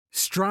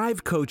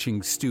Strive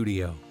Coaching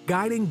Studio,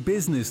 guiding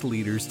business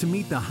leaders to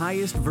meet the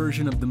highest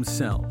version of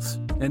themselves.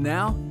 And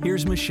now,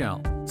 here's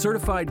Michelle,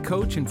 certified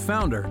coach and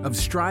founder of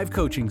Strive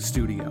Coaching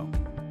Studio.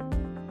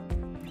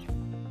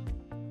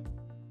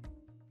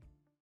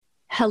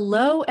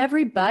 Hello,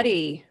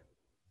 everybody.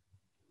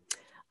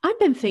 I've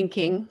been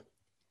thinking,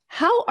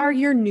 how are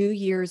your New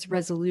Year's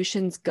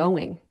resolutions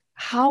going?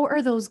 How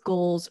are those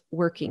goals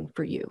working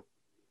for you?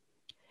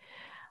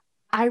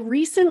 I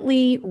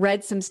recently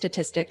read some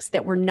statistics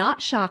that were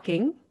not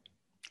shocking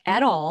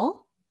at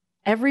all.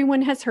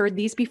 Everyone has heard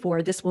these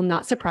before. This will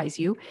not surprise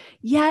you,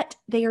 yet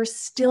they are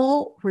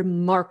still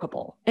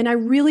remarkable. And I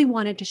really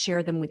wanted to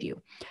share them with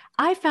you.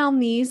 I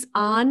found these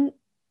on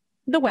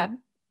the web,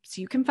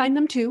 so you can find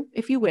them too,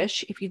 if you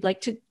wish. If you'd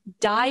like to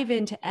dive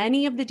into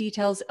any of the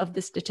details of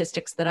the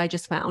statistics that I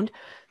just found,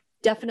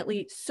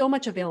 definitely so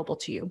much available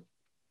to you.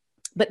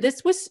 But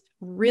this was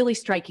really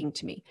striking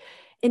to me.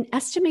 An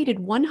estimated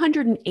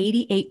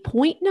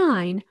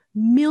 188.9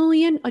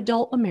 million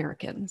adult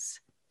Americans,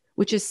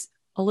 which is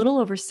a little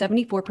over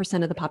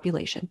 74% of the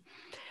population,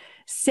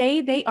 say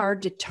they are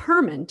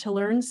determined to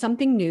learn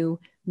something new,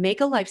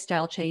 make a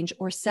lifestyle change,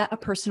 or set a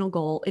personal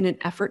goal in an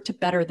effort to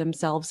better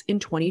themselves in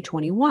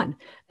 2021.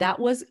 That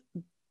was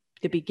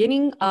the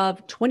beginning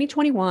of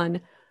 2021.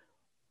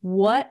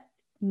 What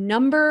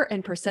number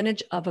and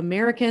percentage of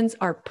Americans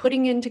are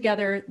putting in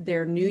together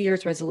their New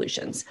Year's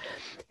resolutions?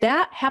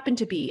 That happened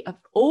to be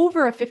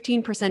over a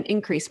 15%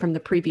 increase from the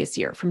previous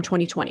year, from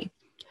 2020.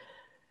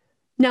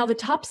 Now, the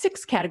top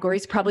 6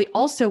 categories probably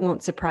also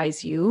won't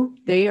surprise you.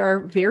 They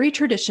are very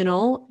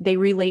traditional. They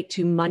relate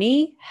to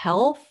money,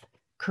 health,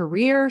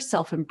 career,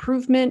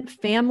 self-improvement,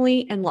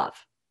 family, and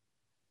love.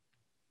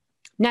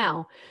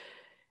 Now,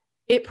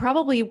 it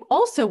probably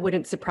also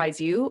wouldn't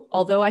surprise you,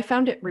 although I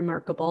found it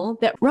remarkable,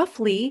 that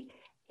roughly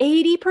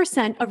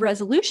 80% of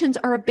resolutions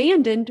are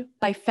abandoned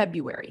by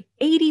February.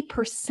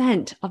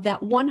 80% of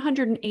that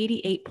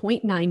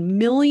 188.9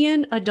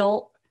 million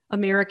adult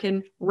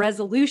American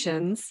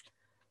resolutions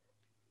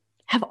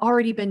have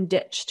already been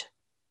ditched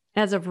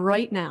as of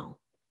right now.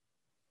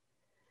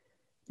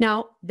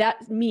 Now,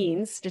 that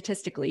means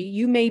statistically,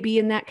 you may be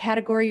in that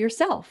category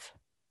yourself,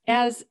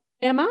 as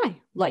am I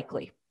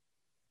likely.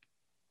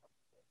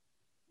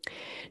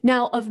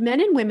 Now, of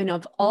men and women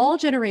of all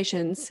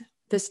generations,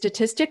 the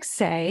statistics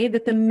say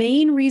that the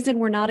main reason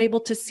we're not able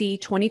to see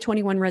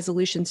 2021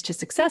 resolutions to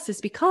success is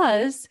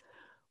because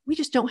we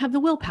just don't have the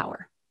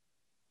willpower.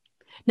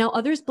 Now,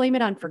 others blame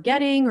it on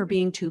forgetting or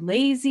being too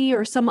lazy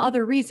or some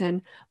other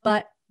reason,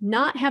 but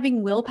not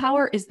having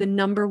willpower is the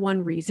number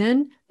one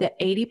reason that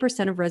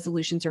 80% of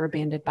resolutions are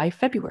abandoned by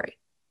February.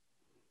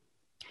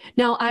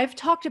 Now, I've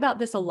talked about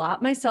this a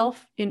lot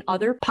myself in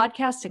other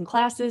podcasts and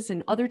classes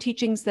and other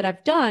teachings that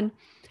I've done,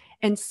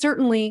 and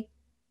certainly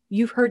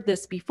you've heard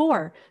this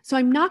before. So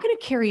I'm not going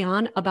to carry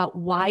on about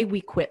why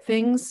we quit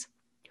things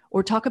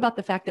or talk about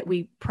the fact that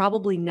we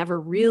probably never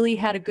really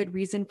had a good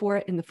reason for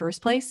it in the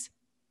first place.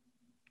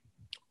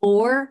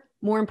 Or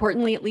more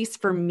importantly, at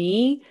least for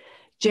me,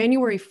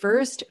 January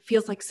 1st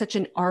feels like such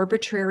an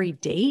arbitrary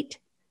date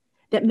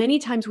that many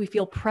times we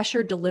feel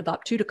pressured to live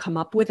up to come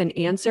up with an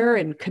answer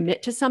and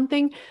commit to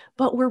something,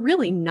 but we're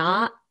really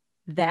not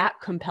that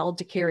compelled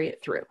to carry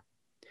it through.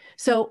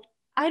 So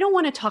I don't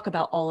want to talk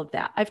about all of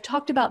that. I've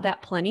talked about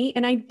that plenty,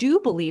 and I do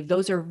believe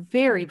those are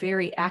very,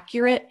 very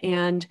accurate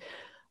and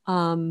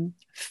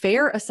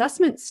fair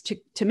assessments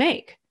to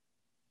make.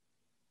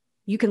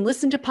 You can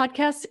listen to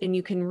podcasts and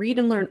you can read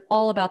and learn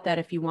all about that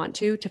if you want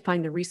to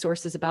find the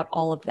resources about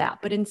all of that.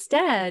 But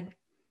instead,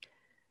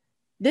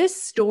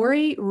 this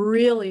story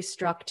really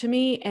struck to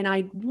me, and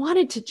I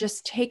wanted to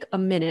just take a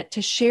minute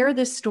to share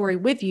this story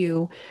with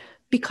you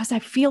because I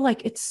feel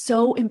like it's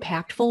so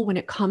impactful when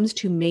it comes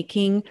to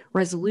making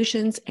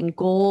resolutions and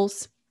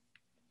goals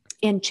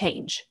and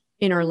change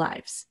in our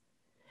lives,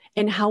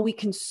 and how we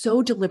can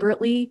so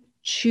deliberately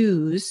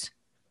choose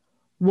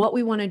what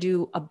we want to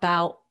do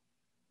about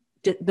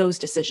those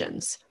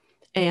decisions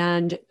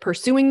and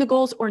pursuing the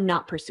goals or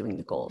not pursuing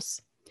the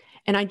goals.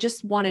 And I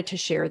just wanted to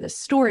share this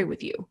story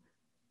with you.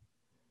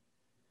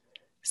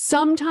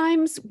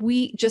 Sometimes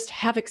we just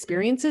have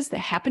experiences that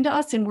happen to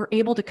us and we're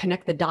able to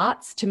connect the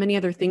dots to many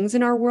other things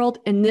in our world.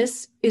 And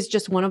this is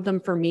just one of them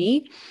for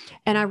me.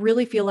 And I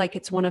really feel like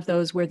it's one of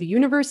those where the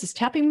universe is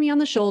tapping me on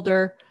the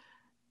shoulder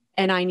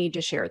and I need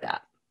to share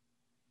that.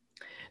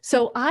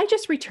 So I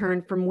just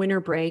returned from winter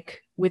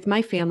break with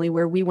my family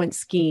where we went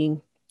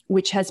skiing,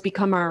 which has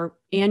become our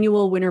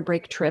annual winter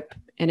break trip.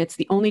 And it's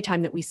the only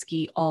time that we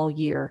ski all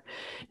year.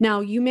 Now,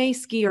 you may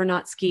ski or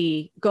not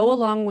ski. Go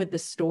along with the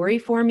story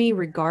for me,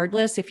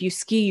 regardless. If you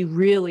ski, you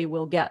really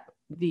will get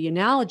the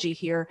analogy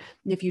here.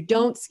 And if you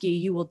don't ski,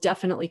 you will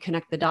definitely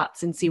connect the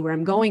dots and see where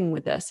I'm going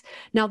with this.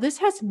 Now, this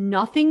has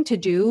nothing to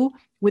do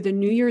with a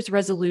New Year's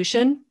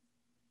resolution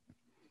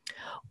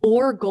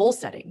or goal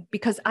setting,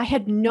 because I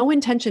had no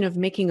intention of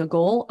making a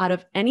goal out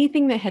of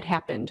anything that had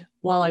happened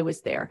while I was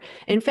there.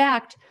 In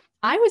fact,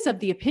 I was of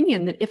the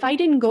opinion that if I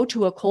didn't go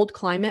to a cold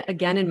climate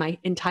again in my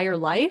entire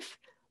life,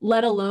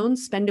 let alone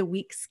spend a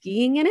week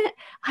skiing in it,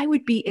 I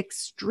would be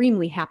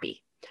extremely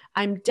happy.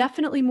 I'm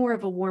definitely more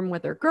of a warm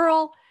weather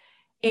girl,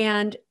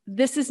 and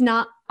this is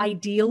not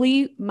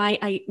ideally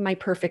my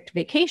perfect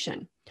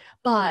vacation,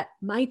 but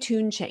my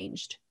tune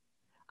changed.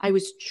 I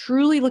was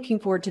truly looking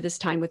forward to this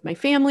time with my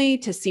family,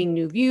 to seeing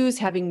new views,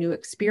 having new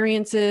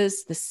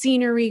experiences, the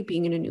scenery,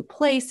 being in a new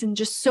place, and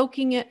just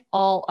soaking it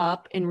all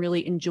up and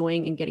really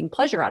enjoying and getting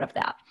pleasure out of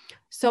that.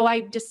 So I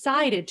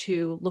decided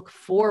to look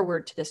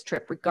forward to this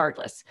trip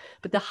regardless,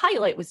 but the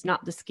highlight was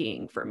not the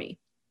skiing for me.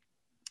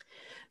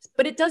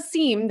 But it does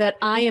seem that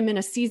I am in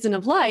a season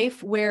of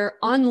life where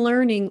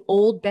unlearning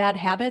old bad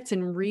habits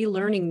and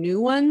relearning new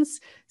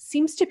ones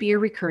seems to be a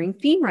recurring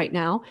theme right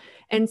now.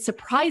 And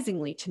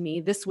surprisingly to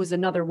me, this was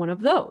another one of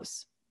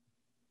those.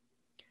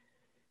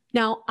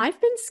 Now,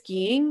 I've been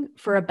skiing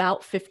for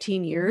about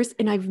 15 years,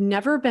 and I've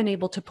never been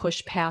able to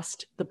push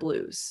past the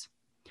blues.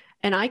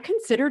 And I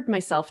considered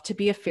myself to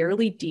be a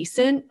fairly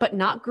decent, but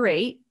not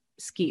great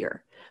skier.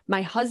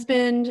 My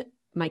husband,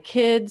 my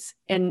kids,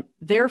 and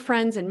their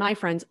friends and my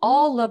friends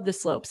all love the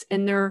slopes,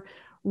 and they're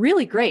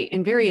really great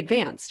and very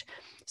advanced.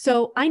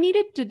 So I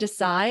needed to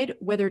decide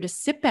whether to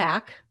sit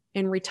back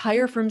and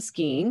retire from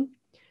skiing,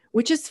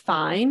 which is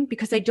fine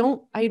because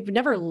I've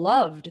never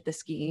loved the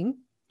skiing,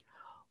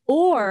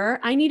 or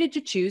I needed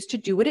to choose to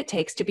do what it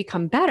takes to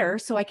become better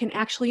so I can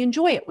actually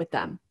enjoy it with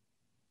them.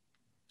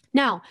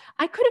 Now,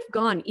 I could have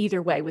gone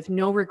either way with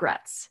no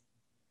regrets.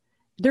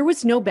 There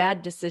was no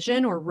bad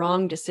decision or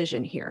wrong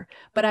decision here,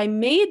 but I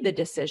made the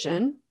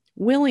decision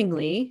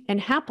willingly and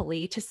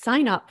happily to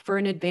sign up for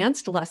an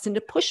advanced lesson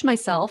to push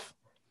myself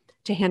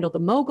to handle the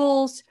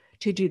moguls,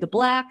 to do the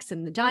blacks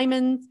and the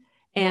diamonds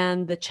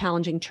and the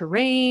challenging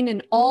terrain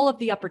and all of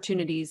the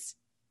opportunities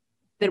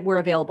that were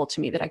available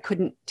to me that I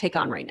couldn't take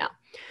on right now.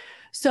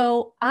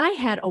 So I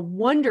had a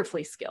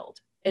wonderfully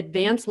skilled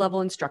advanced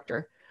level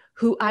instructor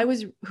who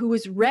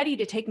was ready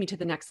to take me to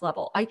the next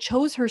level. I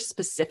chose her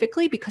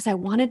specifically because I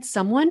wanted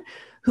someone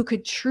who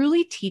could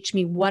truly teach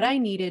me what I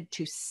needed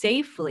to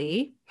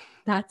safely,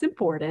 that's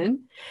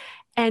important,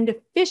 and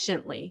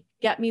efficiently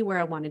get me where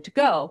I wanted to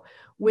go,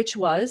 which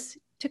was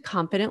to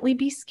confidently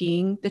be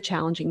skiing the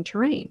challenging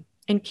terrain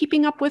and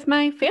keeping up with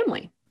my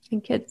family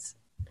and kids.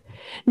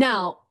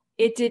 Now,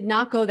 it did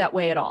not go that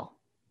way at all.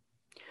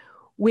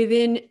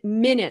 Within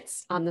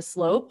minutes on the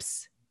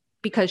slopes,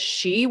 because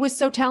she was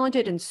so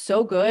talented and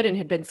so good and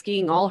had been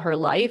skiing all her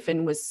life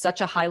and was such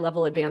a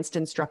high-level advanced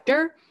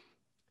instructor,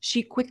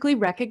 she quickly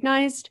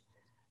recognized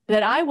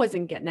that I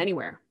wasn't getting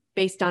anywhere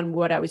based on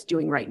what I was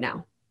doing right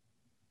now.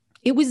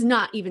 It was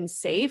not even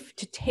safe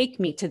to take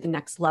me to the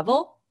next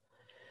level.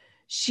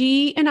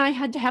 She and I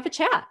had to have a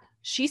chat.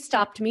 She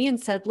stopped me and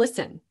said,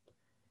 listen,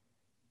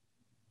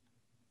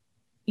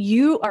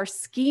 you are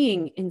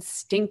skiing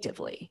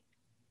instinctively.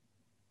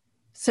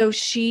 So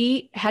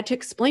she had to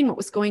explain what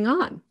was going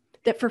on.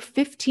 That for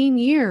 15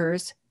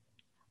 years,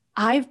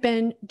 I've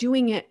been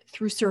doing it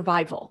through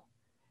survival.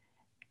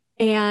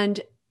 And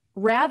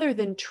rather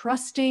than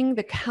trusting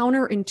the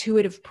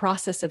counterintuitive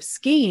process of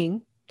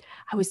skiing,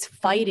 I was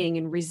fighting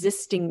and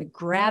resisting the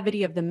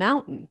gravity of the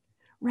mountain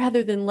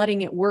rather than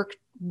letting it work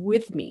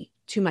with me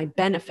to my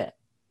benefit.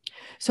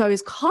 So I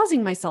was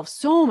causing myself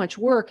so much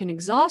work and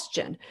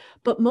exhaustion,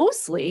 but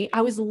mostly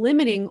I was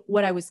limiting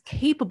what I was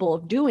capable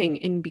of doing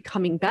in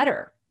becoming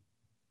better.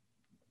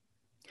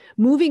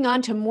 Moving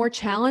on to more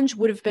challenge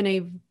would have been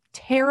a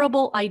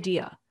terrible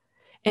idea,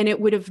 and it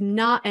would have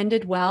not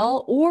ended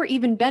well or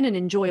even been an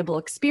enjoyable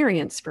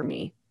experience for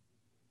me.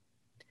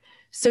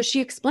 So she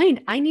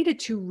explained I needed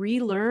to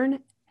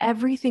relearn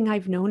everything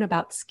I've known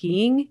about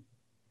skiing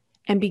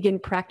and begin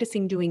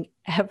practicing doing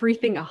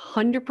everything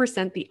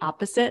 100% the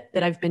opposite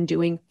that I've been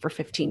doing for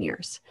 15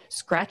 years.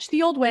 Scratch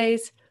the old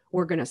ways.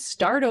 We're going to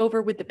start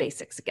over with the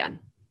basics again.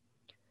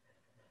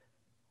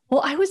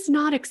 Well, I was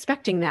not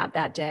expecting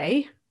that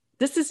day.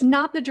 This is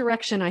not the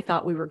direction I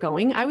thought we were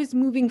going. I was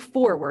moving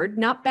forward,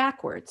 not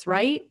backwards,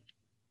 right?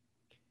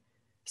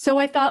 So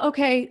I thought,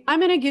 okay,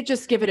 I'm going to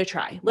just give it a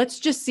try. Let's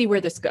just see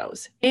where this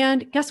goes.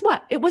 And guess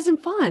what? It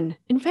wasn't fun.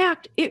 In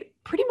fact, it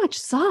pretty much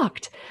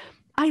sucked.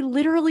 I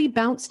literally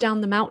bounced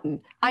down the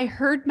mountain. I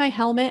heard my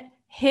helmet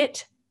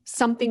hit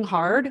something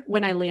hard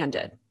when I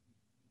landed.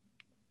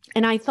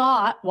 And I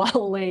thought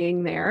while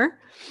laying there,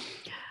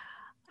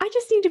 I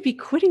just need to be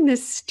quitting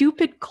this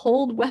stupid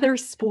cold weather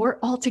sport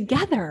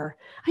altogether.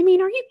 I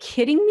mean, are you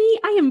kidding me?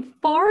 I am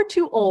far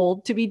too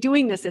old to be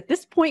doing this at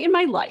this point in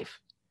my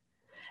life.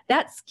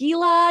 That ski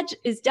lodge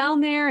is down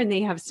there and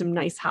they have some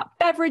nice hot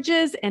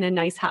beverages and a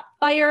nice hot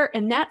fire.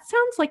 And that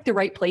sounds like the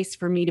right place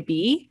for me to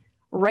be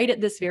right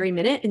at this very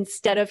minute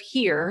instead of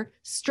here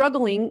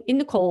struggling in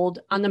the cold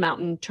on the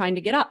mountain trying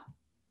to get up.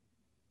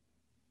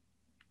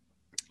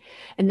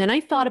 And then I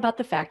thought about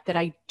the fact that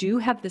I do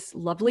have this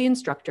lovely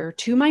instructor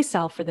to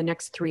myself for the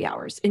next 3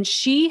 hours. And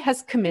she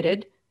has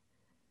committed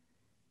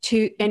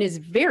to, and is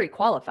very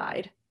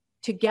qualified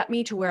to get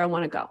me to where I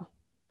want to go.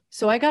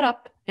 So I got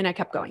up and I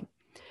kept going.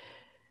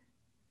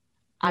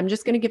 I'm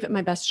just going to give it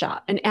my best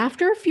shot. And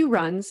after a few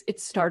runs, it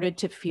started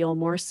to feel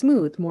more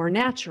smooth, more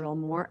natural,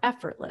 more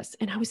effortless.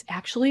 And I was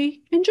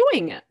actually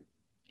enjoying it.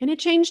 And it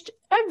changed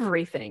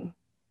everything.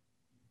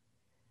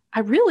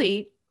 I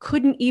really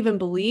couldn't even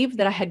believe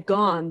that I had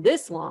gone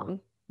this long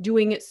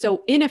doing it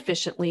so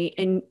inefficiently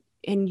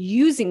and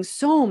using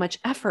so much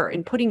effort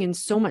and putting in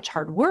so much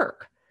hard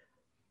work.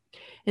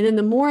 And then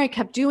the more I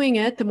kept doing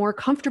it, the more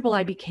comfortable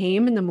I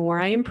became and the more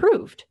I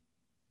improved.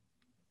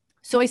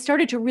 So I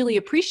started to really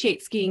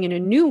appreciate skiing in a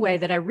new way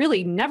that I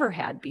really never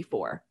had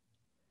before.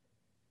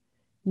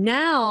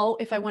 Now,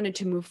 if I wanted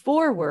to move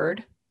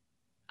forward,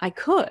 I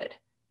could,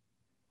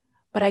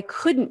 but I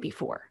couldn't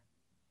before.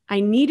 I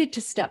needed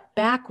to step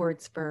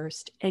backwards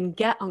first and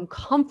get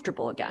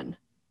uncomfortable again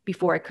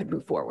before I could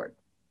move forward.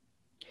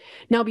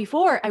 Now,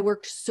 before, I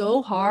worked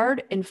so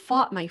hard and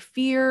fought my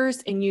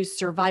fears and used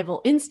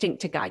survival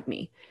instinct to guide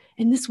me.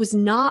 And this was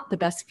not the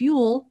best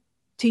fuel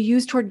to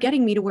use toward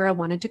getting me to where I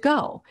wanted to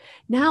go.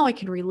 Now I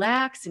can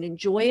relax and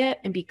enjoy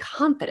it and be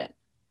confident.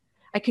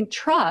 I can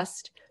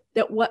trust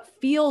that what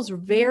feels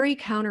very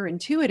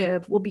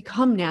counterintuitive will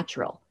become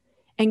natural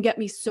and get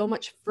me so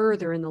much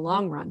further in the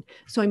long run.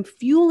 So I'm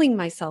fueling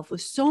myself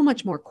with so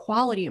much more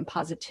quality and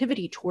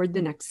positivity toward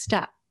the next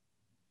step.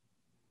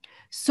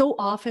 So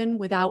often,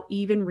 without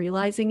even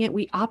realizing it,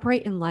 we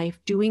operate in life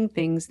doing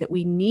things that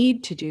we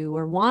need to do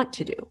or want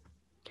to do.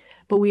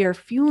 But we are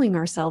fueling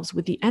ourselves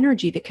with the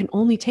energy that can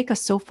only take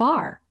us so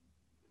far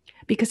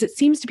because it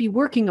seems to be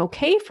working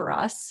okay for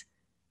us.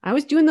 I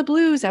was doing the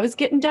blues. I was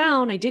getting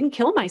down. I didn't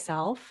kill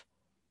myself.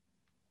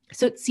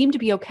 So it seemed to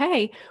be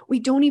okay. We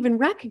don't even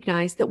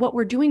recognize that what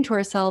we're doing to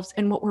ourselves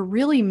and what we're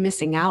really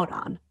missing out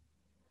on.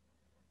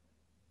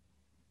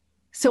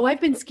 So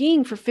I've been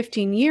skiing for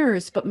 15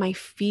 years, but my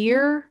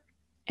fear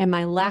and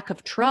my lack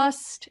of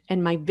trust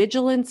and my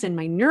vigilance and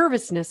my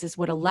nervousness is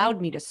what allowed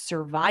me to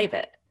survive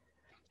it.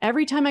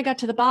 Every time I got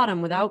to the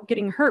bottom without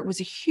getting hurt was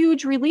a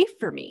huge relief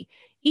for me.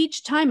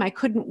 Each time I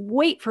couldn't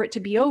wait for it to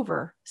be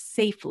over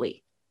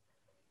safely.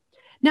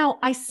 Now,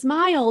 I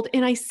smiled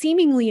and I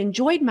seemingly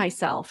enjoyed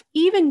myself,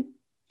 even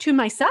to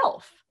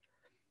myself,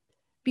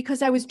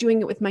 because I was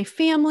doing it with my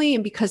family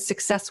and because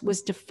success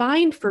was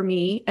defined for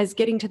me as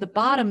getting to the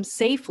bottom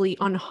safely,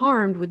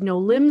 unharmed, with no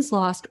limbs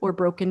lost or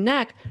broken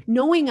neck,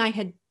 knowing I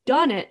had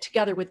done it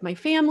together with my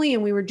family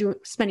and we were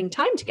spending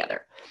time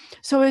together.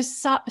 So I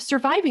was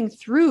surviving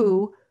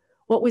through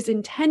what was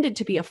intended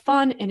to be a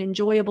fun and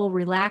enjoyable,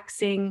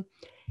 relaxing,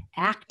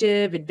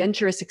 active,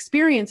 adventurous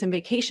experience and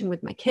vacation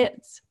with my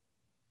kids.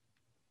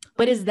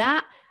 But is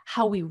that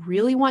how we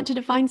really want to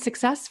define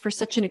success for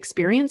such an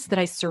experience, that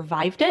I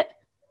survived it?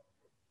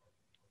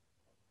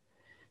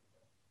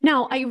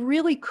 Now, I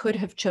really could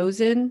have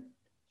chosen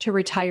to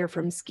retire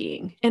from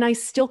skiing, and I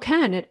still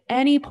can at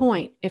any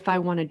point if I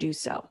want to do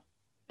so.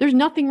 There's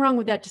nothing wrong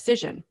with that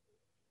decision.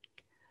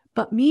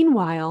 But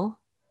meanwhile,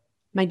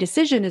 my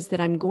decision is that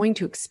I'm going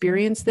to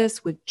experience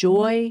this with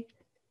joy,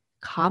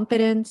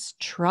 confidence,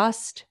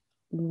 trust,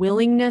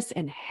 willingness,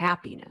 and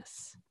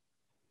happiness.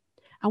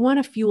 I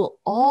want to fuel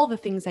all the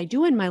things I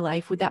do in my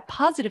life with that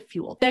positive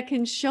fuel that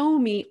can show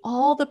me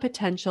all the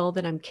potential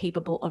that I'm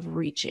capable of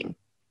reaching.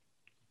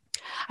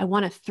 I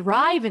want to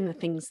thrive in the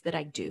things that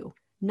I do,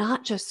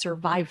 not just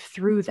survive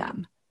through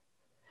them.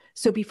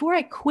 So before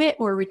I quit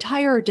or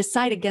retire or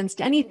decide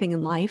against anything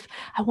in life,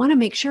 I want to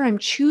make sure I'm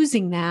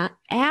choosing that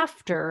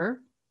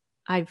after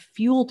I've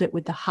fueled it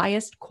with the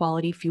highest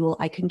quality fuel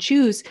I can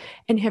choose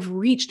and have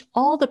reached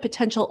all the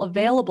potential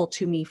available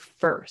to me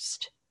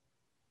first.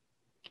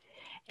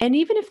 And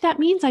even if that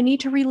means I need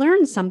to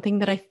relearn something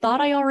that I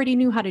thought I already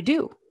knew how to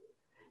do,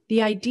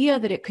 the idea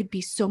that it could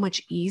be so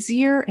much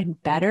easier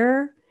and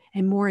better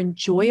and more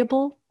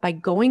enjoyable by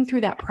going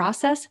through that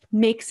process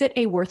makes it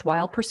a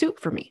worthwhile pursuit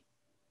for me.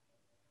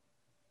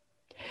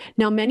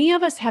 Now, many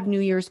of us have New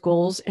Year's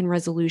goals and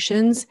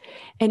resolutions,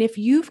 and if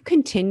you've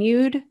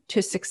continued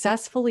to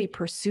successfully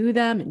pursue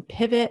them and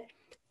pivot,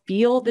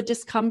 feel the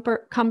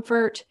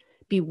discomfort,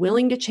 be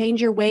willing to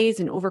change your ways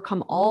and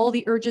overcome all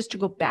the urges to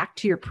go back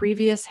to your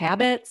previous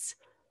habits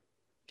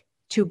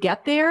to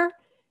get there,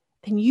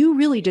 then you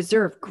really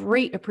deserve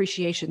great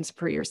appreciations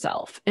for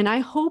yourself. And I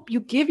hope you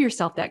give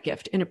yourself that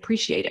gift and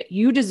appreciate it.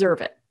 You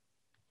deserve it.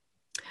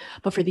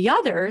 But for the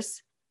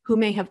others who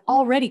may have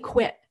already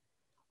quit,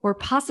 or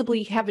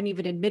possibly haven't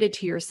even admitted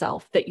to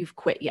yourself that you've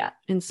quit yet,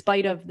 in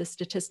spite of the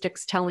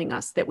statistics telling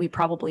us that we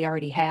probably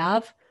already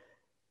have,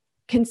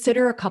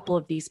 consider a couple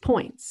of these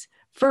points.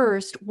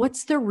 First,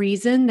 what's the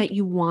reason that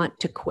you want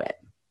to quit?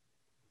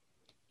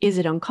 Is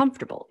it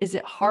uncomfortable? Is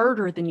it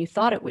harder than you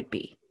thought it would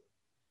be?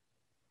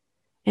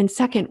 And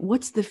second,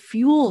 what's the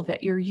fuel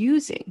that you're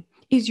using?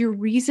 Is your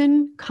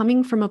reason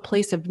coming from a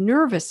place of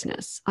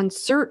nervousness,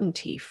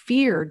 uncertainty,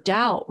 fear,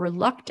 doubt,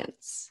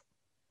 reluctance?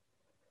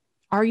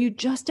 Are you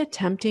just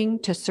attempting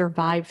to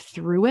survive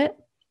through it?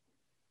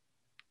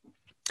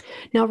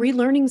 Now,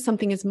 relearning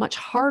something is much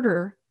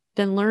harder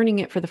than learning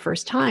it for the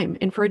first time.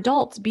 And for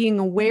adults, being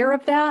aware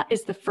of that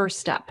is the first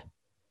step.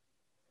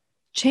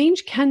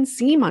 Change can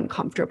seem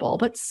uncomfortable,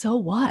 but so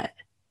what?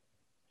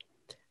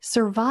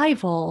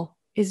 Survival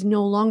is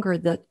no longer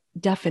the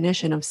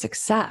definition of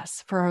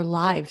success for our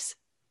lives.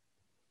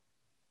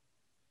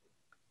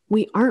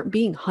 We aren't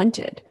being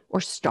hunted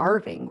or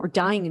starving or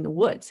dying in the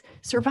woods.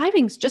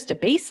 Surviving is just a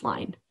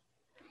baseline.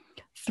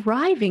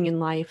 Thriving in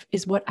life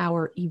is what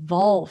our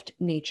evolved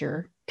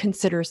nature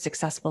considers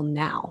successful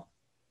now.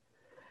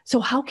 So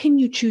how can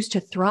you choose to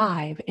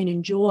thrive and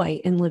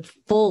enjoy and live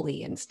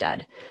fully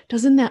instead?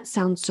 Doesn't that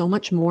sound so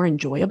much more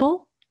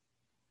enjoyable?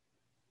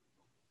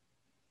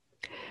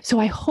 So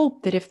I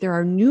hope that if there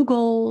are new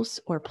goals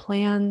or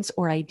plans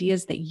or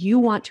ideas that you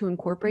want to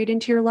incorporate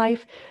into your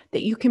life,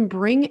 that you can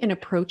bring and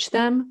approach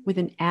them with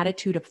an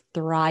attitude of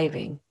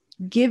thriving.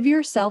 Give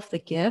yourself the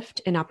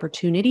gift and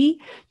opportunity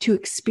to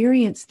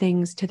experience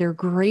things to their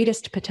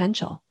greatest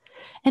potential,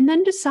 and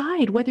then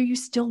decide whether you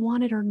still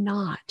want it or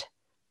not.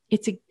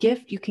 It's a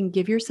gift you can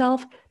give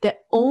yourself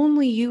that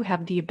only you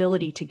have the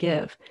ability to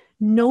give.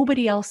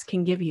 Nobody else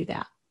can give you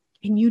that,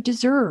 and you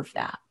deserve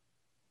that.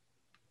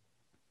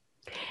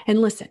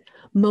 And listen,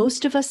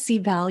 most of us see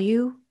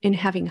value in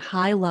having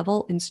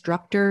high-level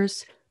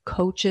instructors,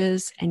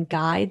 coaches, and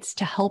guides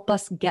to help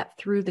us get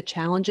through the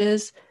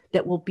challenges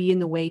that will be in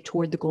the way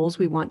toward the goals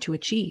we want to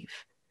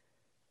achieve.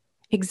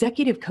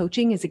 Executive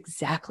coaching is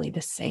exactly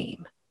the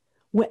same.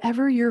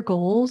 Whatever your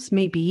goals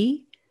may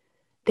be,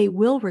 they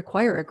will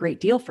require a great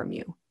deal from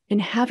you.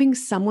 And having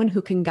someone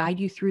who can guide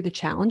you through the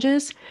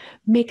challenges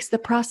makes the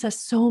process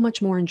so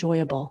much more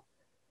enjoyable.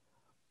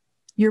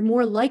 You're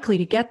more likely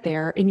to get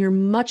there, and you're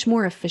much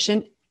more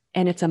efficient,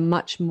 and it's a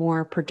much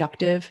more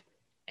productive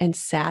and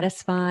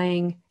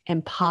satisfying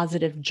and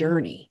positive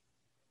journey.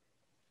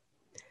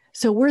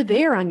 So we're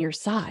there on your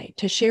side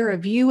to share a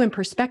view and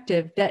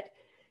perspective that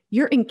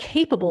you're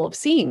incapable of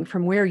seeing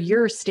from where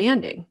you're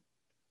standing,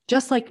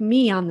 just like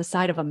me on the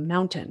side of a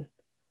mountain.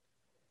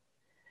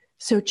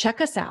 So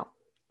check us out,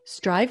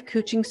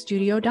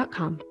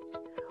 strivecoachingstudio.com,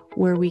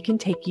 where we can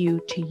take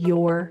you to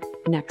your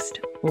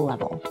next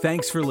level.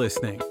 Thanks for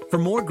listening. For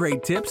more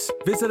great tips,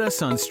 visit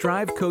us on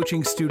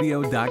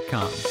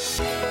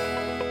strivecoachingstudio.com.